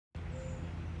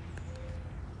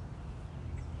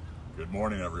Good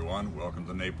morning, everyone. Welcome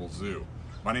to Naples Zoo.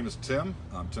 My name is Tim.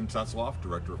 I'm Tim Tetzloff,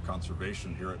 Director of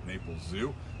Conservation here at Naples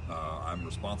Zoo. I'm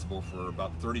responsible for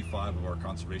about 35 of our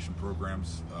conservation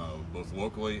programs, both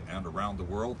locally and around the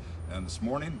world. And this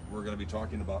morning, we're going to be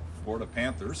talking about Florida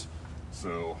Panthers.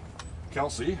 So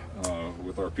Kelsey,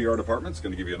 with our PR department, is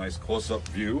going to give you a nice close-up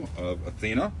view of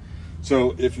Athena.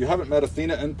 So if you haven't met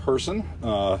Athena in person,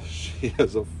 she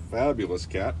is a fabulous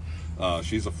cat.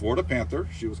 She's a Florida Panther.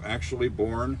 She was actually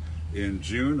born in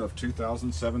June of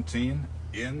 2017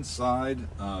 inside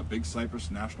Big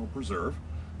Cypress National Preserve.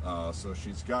 So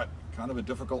she's got kind of a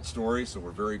difficult story, so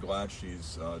we're very glad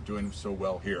she's doing so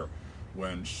well here.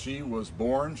 When she was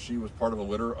born, she was part of a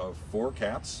litter of 4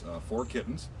 cats, 4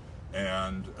 kittens,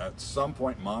 and at some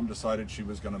point Mom decided she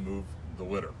was going to move the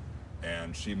litter.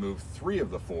 And she moved 3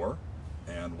 of the 4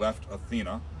 and left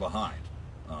Athena behind.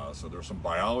 So there were some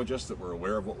biologists that were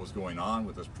aware of what was going on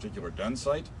with this particular den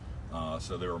site.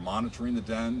 So they were monitoring the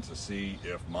den to see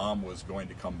if Mom was going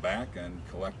to come back and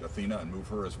collect Athena and move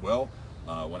her as well.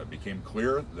 When it became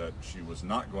clear that she was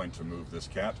not going to move this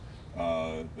cat,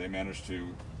 they managed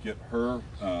to get her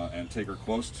and take her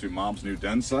close to Mom's new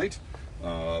den site.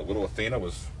 Little Athena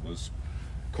was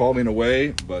calling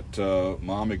away, but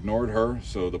Mom ignored her,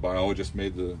 so the biologist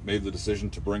made the decision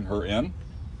to bring her in.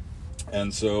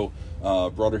 And so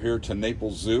brought her here to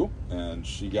Naples Zoo, and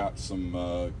she got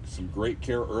some great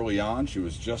care early on. She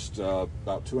was just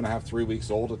about 2.5, 3 weeks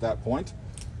old at that point.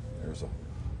 There's a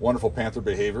wonderful panther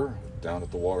behavior down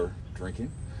at the water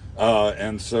drinking.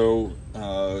 And so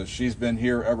she's been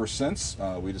here ever since.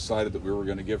 We decided that we were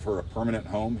going to give her a permanent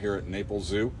home here at Naples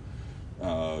Zoo.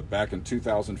 Back in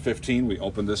 2015, we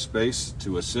opened this space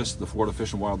to assist the Florida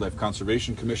Fish and Wildlife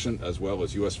Conservation Commission as well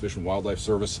as U.S. Fish and Wildlife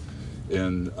Service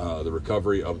in the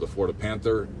recovery of the Florida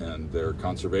Panther and their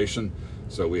conservation.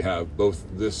 So we have both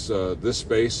this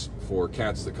space for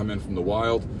cats that come in from the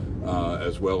wild,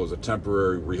 as well as a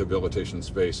temporary rehabilitation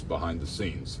space behind the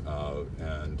scenes.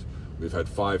 And we've had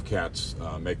 5 cats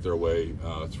make their way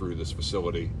through this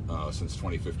facility since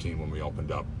 2015 when we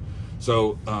opened up.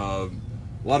 So a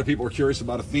lot of people are curious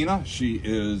about Athena. She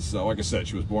is, like I said,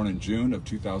 she was born in June of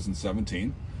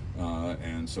 2017.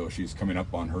 And so she's coming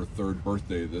up on her 3rd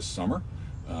birthday this summer.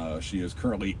 She is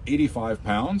currently 85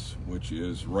 pounds, which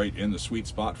is right in the sweet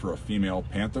spot for a female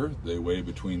panther. They weigh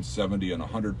between 70 and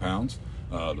 100 pounds.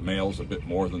 The male's a bit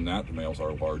more than that. The males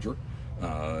are larger.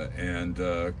 And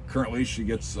currently she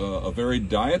gets a varied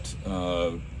diet,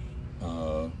 a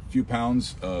few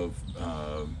pounds of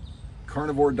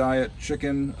carnivore diet,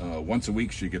 chicken. Once a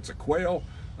week she gets a quail.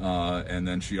 And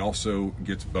then she also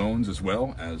gets bones as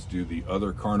well, as do the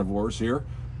other carnivores here.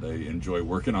 They enjoy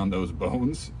working on those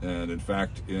bones, and in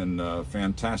fact, in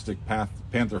fantastic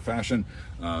panther fashion,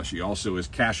 she also is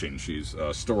caching. She's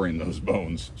storing those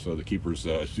bones, so the keepers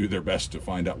do their best to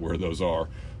find out where those are,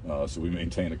 so we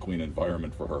maintain a clean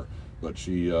environment for her. But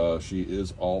she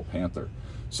is all panther.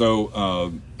 So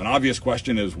an obvious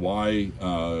question is why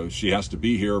she has to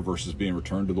be here versus being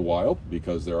returned to the wild,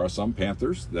 because there are some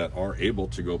panthers that are able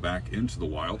to go back into the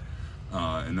wild,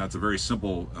 and that's a very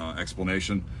simple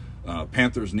explanation.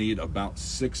 Panthers need about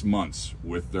 6 months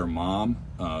with their mom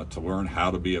to learn how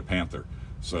to be a panther.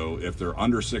 So if they're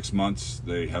under 6 months,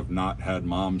 they have not had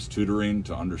mom's tutoring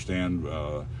to understand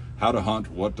how to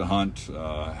hunt, what to hunt,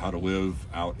 how to live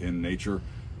out in nature.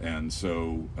 And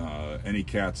so any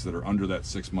cats that are under that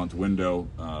 6-month window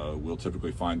will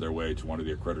typically find their way to one of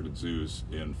the accredited zoos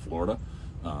in Florida.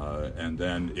 And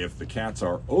then if the cats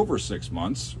are over 6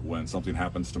 months, when something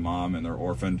happens to mom and they're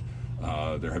orphaned,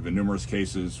 there have been numerous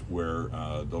cases where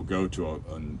they'll go to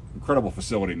an incredible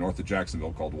facility north of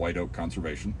Jacksonville called White Oak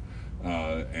Conservation.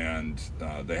 And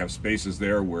they have spaces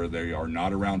there where they are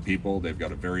not around people. They've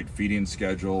got a varied feeding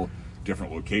schedule,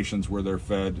 different locations where they're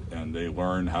fed, and they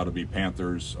learn how to be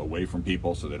panthers away from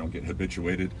people so they don't get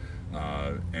habituated,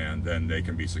 and then they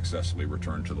can be successfully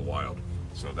returned to the wild.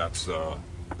 So that's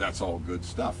all good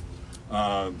stuff.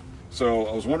 So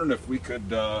I was wondering if we could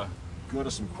go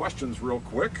to some questions real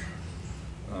quick.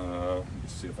 Let me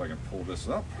see if I can pull this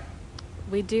up.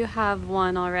 We do have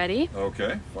one already.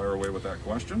 Okay, fire away with that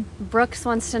question. Brooks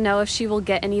wants to know if she will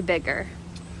get any bigger.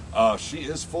 She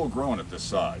is full grown at this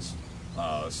size.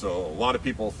 So a lot of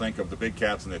people think of the big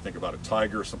cats and they think about a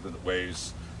tiger, something that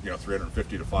weighs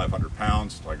 350 to 500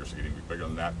 pounds. Tigers are getting bigger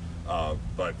than that.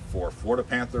 But for Florida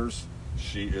Panthers,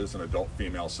 she is an adult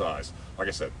female size. Like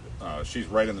I said, she's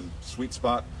right in the sweet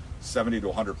spot. 70 to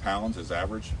 100 pounds is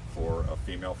average for a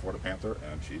female Florida Panther,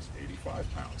 and she's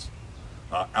 85 pounds.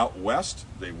 Out west,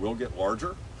 they will get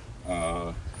larger.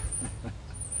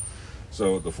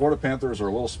 So the Florida Panthers are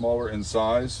a little smaller in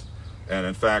size. And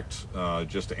in fact,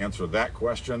 just to answer that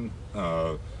question,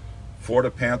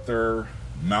 Florida panther,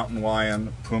 mountain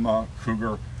lion, puma,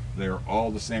 cougar, they're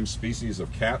all the same species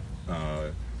of cat.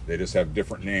 They just have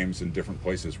different names in different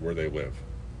places where they live.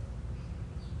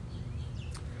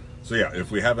 So yeah, if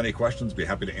we have any questions, be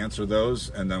happy to answer those.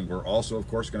 And then we're also, of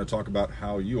course, going to talk about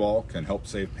how you all can help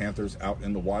save panthers out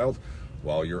in the wild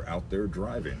while you're out there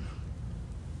driving.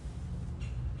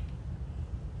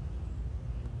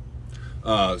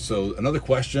 So another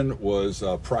question was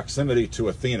proximity to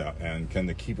Athena, and can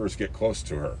the keepers get close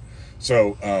to her?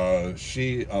 So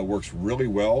she works really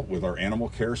well with our animal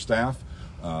care staff,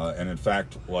 and in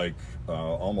fact, like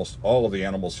almost all of the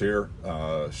animals here,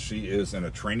 she is in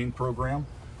a training program.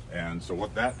 And so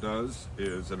what that does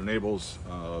is it enables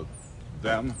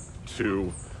them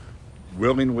to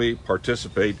willingly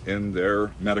participate in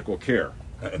their medical care.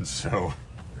 And so,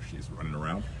 there she's running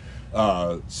around.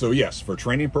 So yes, for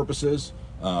training purposes,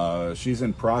 she's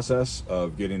in process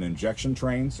of getting injection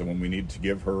trained. So when we need to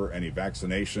give her any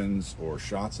vaccinations or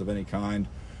shots of any kind,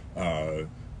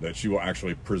 that she will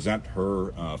actually present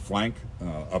her flank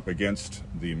up against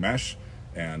the mesh,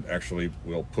 and actually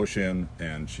will push in,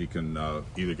 and she can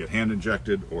either get hand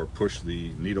injected or push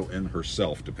the needle in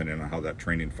herself, depending on how that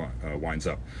training winds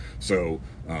up. So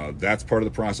that's part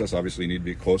of the process. Obviously, you need to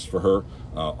be close for her.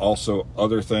 Also,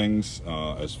 other things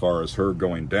as far as her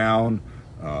going down,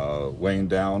 laying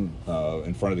down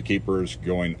in front of the keepers,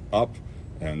 going up,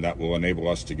 and that will enable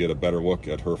us to get a better look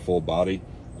at her full body.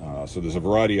 So there's a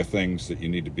variety of things that you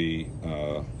need to be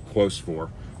close for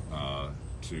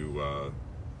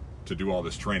to do all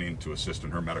this training to assist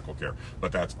in her medical care.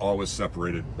 But that's always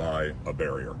separated by a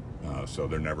barrier. So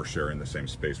they're never sharing the same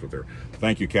space with her.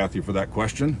 Thank you, Kathy, for that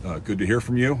question. Good to hear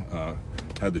from you.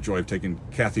 Had the joy of taking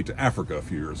Kathy to Africa a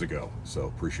few years ago, so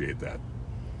appreciate that.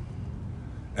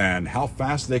 And how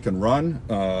fast they can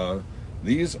run.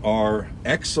 These are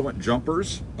excellent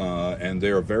jumpers, and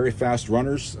they are very fast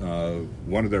runners.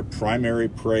 One of their primary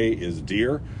prey is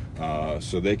deer.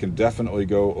 So they can definitely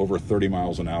go over 30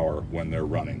 miles an hour when they're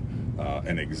running.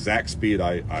 An exact speed,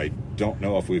 I don't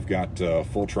know if we've got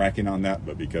full tracking on that,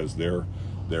 but because their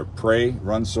prey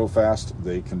runs so fast,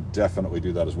 they can definitely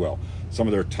do that as well. Some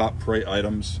of their top prey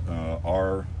items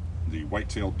are the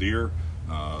white-tailed deer.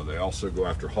 They also go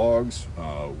after hogs,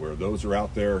 where those are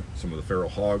out there. Some of the feral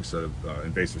hogs,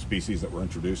 invasive species that were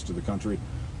introduced to the country.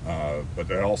 But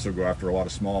they also go after a lot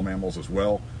of small mammals as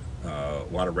well. A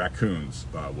lot of raccoons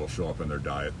will show up in their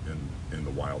diet in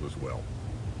the wild as well.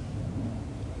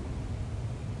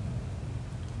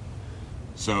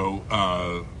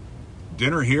 So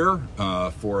dinner here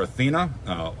for Athena.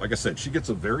 Like I said, she gets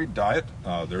a varied diet.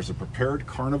 There's a prepared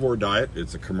carnivore diet.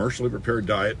 It's a commercially prepared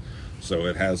diet, so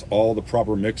it has all the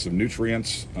proper mix of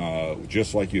nutrients,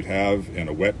 just like you'd have in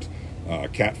a wet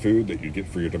cat food that you get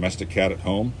for your domestic cat at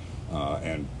home.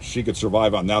 And she could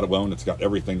survive on that alone. It's got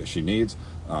everything that she needs,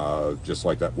 just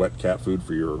like that wet cat food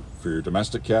for your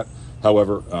domestic cat.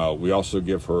 However, we also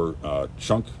give her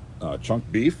chunk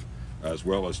beef, as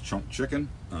well as chunk chicken,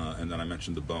 and then I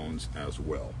mentioned the bones as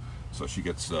well. So she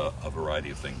gets a variety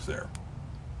of things there.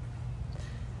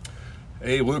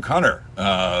 Hey, Luke Hunter.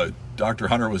 Dr.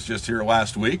 Hunter was just here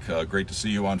last week. Great to see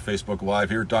you on Facebook Live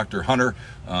here. Dr. Hunter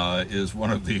is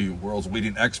one of the world's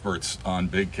leading experts on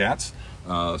big cats.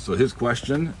 So his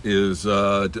question is,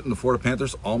 didn't the Florida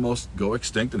Panthers almost go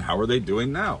extinct, and how are they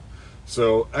doing now?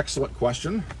 So excellent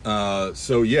question.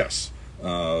 So yes,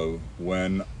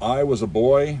 when I was a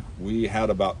boy, we had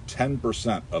about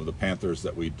 10% of the Panthers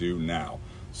that we do now.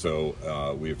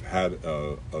 So we've had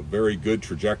a very good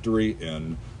trajectory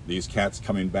in these cats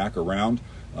coming back around.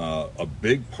 A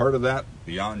big part of that,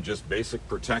 beyond just basic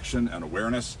protection and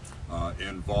awareness,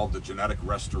 involved the genetic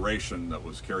restoration that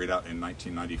was carried out in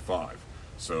 1995.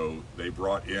 So they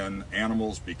brought in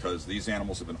animals because these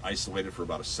animals have been isolated for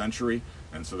about a century,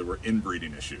 and so there were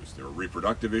inbreeding issues, there were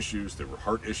reproductive issues, there were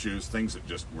heart issues, things that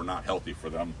just were not healthy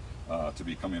for them to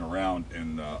be coming around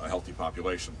in a healthy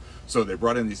population. So they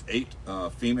brought in these 8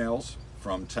 females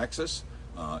from Texas,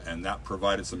 and that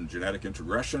provided some genetic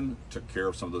integration, took care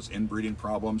of some of those inbreeding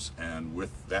problems, and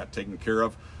with that taken care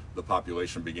of, the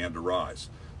population began to rise.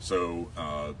 So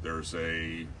there's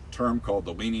a term called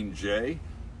the leaning J,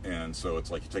 and so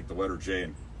it's like you take the letter J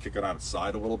and kick it on its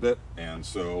side a little bit, and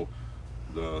so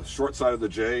the short side of the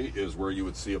J is where you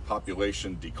would see a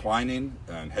population declining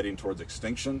and heading towards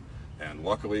extinction, and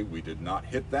luckily we did not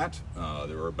hit that.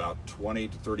 There were about 20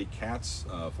 to 30 cats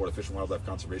for the Fish and Wildlife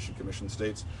Conservation Commission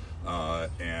states,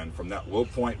 and from that low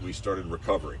point we started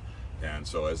recovery. And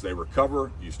so as they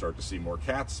recover, you start to see more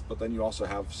cats, but then you also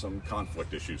have some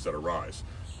conflict issues that arise.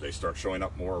 they start showing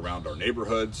up more around our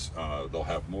neighborhoods. They'll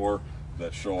have more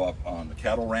that show up on the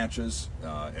cattle ranches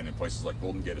and in places like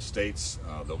Golden Gate Estates.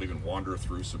 They'll even wander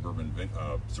through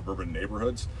suburban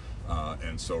neighborhoods.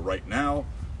 And so right now,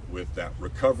 with that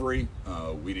recovery,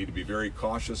 we need to be very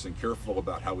cautious and careful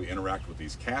about how we interact with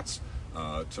these cats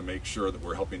to make sure that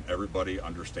we're helping everybody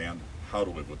understand how to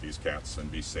live with these cats and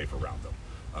be safe around them.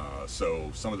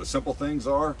 So some of the simple things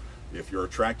are, if you're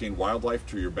attracting wildlife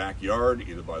to your backyard,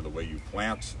 either by the way you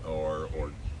plant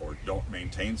or don't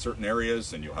maintain certain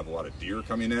areas, and you'll have a lot of deer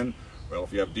coming in. Well,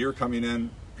 if you have deer coming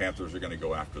in, panthers are going to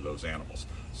go after those animals.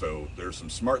 So there's some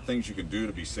smart things you can do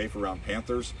to be safe around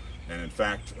panthers. And in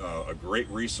fact, a great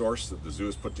resource that the zoo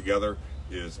has put together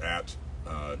is at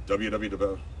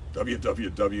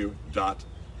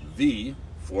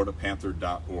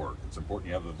www.thefloridapanther.org. It's important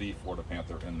you have the Florida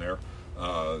Panther in there.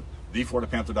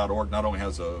 TheFloridaPanther.org not only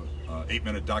has a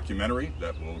 8-minute documentary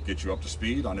that will get you up to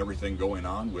speed on everything going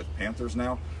on with panthers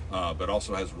now, but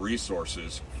also has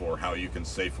resources for how you can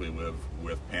safely live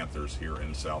with panthers here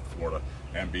in South Florida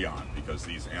and beyond, because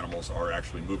these animals are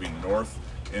actually moving north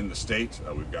in the state.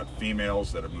 We've got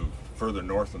females that have moved further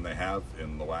north than they have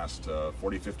in the last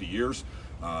 40, 50 years,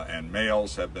 and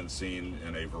males have been seen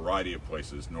in a variety of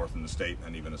places north in the state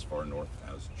and even as far north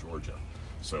as Georgia.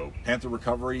 So panther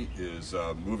recovery is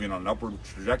moving on an upward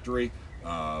trajectory,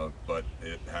 but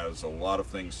it has a lot of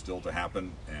things still to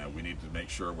happen, and we need to make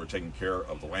sure we're taking care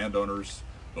of the landowners,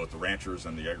 both the ranchers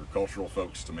and the agricultural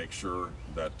folks, to make sure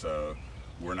that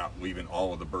we're not leaving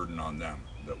all of the burden on them,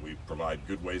 that we provide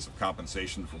good ways of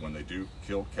compensation for when they do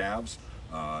kill calves,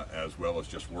 as well as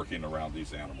just working around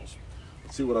these animals.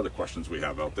 Let's see what other questions we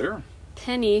have out there.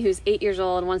 Penny, who's 8 years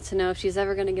old, wants to know if she's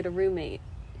ever going to get a roommate.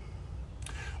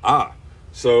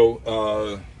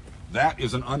 So that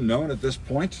is an unknown at this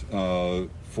point.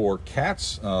 For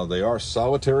cats, they are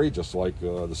solitary, just like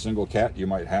the single cat you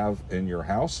might have in your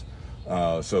house.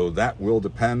 So that will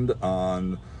depend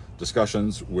on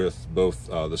discussions with both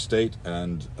the state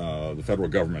and the federal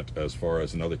government as far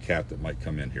as another cat that might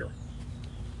come in here.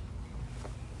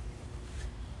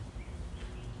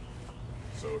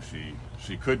 So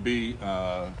she could be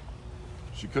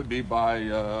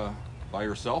by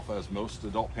herself, as most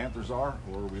adult panthers are,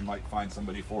 or we might find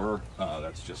somebody for her.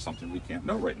 That's just something we can't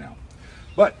know right now.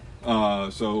 But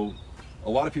so a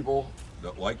lot of people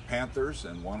that like panthers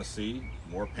and want to see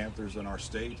more panthers in our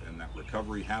state and that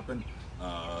recovery happen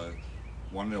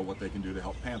want to know what they can do to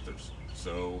help panthers.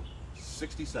 So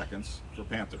 60 seconds for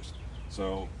panthers.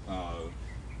 So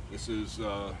this is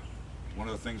one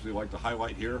of the things we like to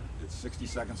highlight here. It's 60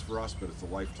 seconds for us, but it's a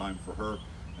lifetime for her.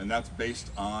 And that's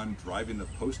based on driving the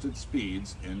posted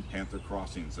speeds in panther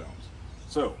crossing zones.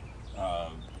 So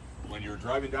when you're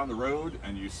driving down the road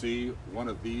and you see one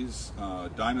of these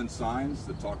diamond signs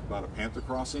that talk about a panther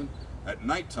crossing, at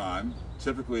nighttime,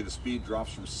 typically the speed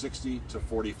drops from 60 to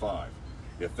 45.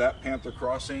 If that panther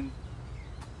crossing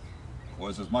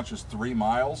was as much as 3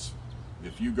 miles,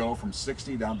 if you go from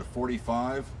 60 down to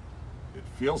 45, it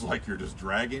feels like you're just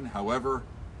dragging. However,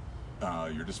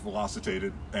 you're just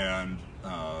velocitated, and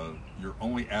you're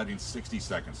only adding 60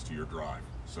 seconds to your drive.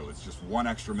 So it's just 1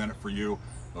 extra minute for you,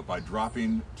 but by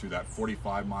dropping to that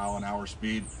 45-mile-an-hour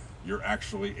speed, you're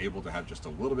actually able to have just a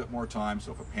little bit more time.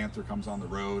 So if a panther comes on the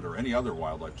road or any other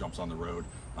wildlife jumps on the road,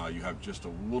 you have just a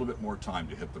little bit more time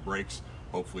to hit the brakes,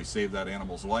 hopefully save that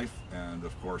animal's life, and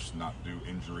of course not do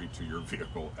injury to your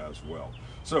vehicle as well.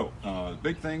 So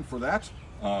big thing for that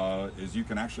is you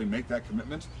can actually make that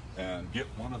commitment and get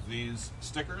one of these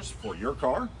stickers for your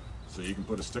car. So you can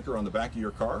put a sticker on the back of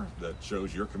your car that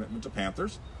shows your commitment to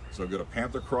panthers. So go to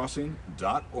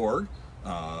panthercrossing.org,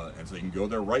 and so you can go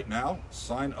there right now,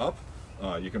 sign up.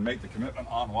 You can make the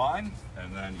commitment online,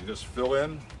 and then you just fill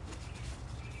in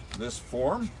this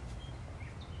form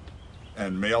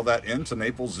and mail that into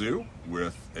Naples Zoo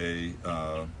with a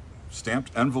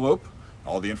stamped envelope.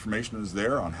 All the information is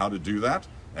there on how to do that,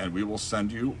 and we will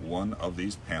send you one of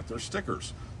these panther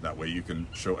stickers. That way you can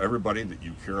show everybody that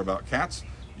you care about cats,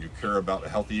 you care about a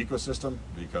healthy ecosystem,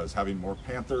 because having more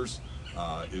panthers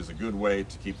is a good way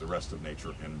to keep the rest of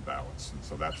nature in balance. And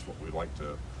so that's what we like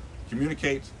to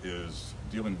communicate, is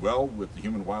dealing well with the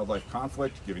human-wildlife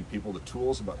conflict, giving people the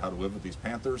tools about how to live with these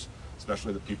panthers,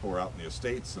 especially the people who are out in the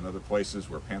estates and other places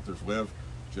where panthers live,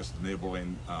 just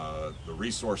enabling the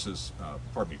resources,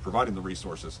 providing the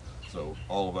resources so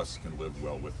all of us can live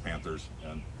well with panthers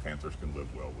and panthers can live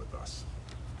well with us.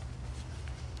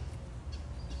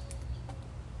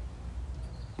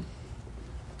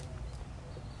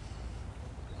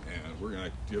 And we're going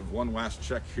to give one last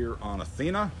check here on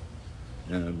Athena.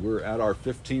 And we're at our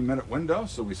 15-minute window,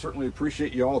 so we certainly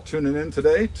appreciate you all tuning in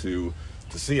today to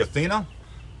see Athena.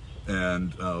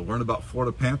 and learn about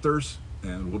Florida Panthers.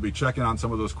 And we'll be checking on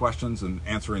some of those questions and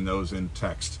answering those in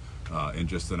text in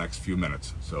just the next few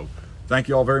minutes. So thank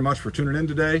you all very much for tuning in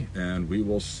today, and we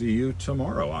will see you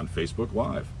tomorrow on Facebook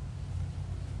Live.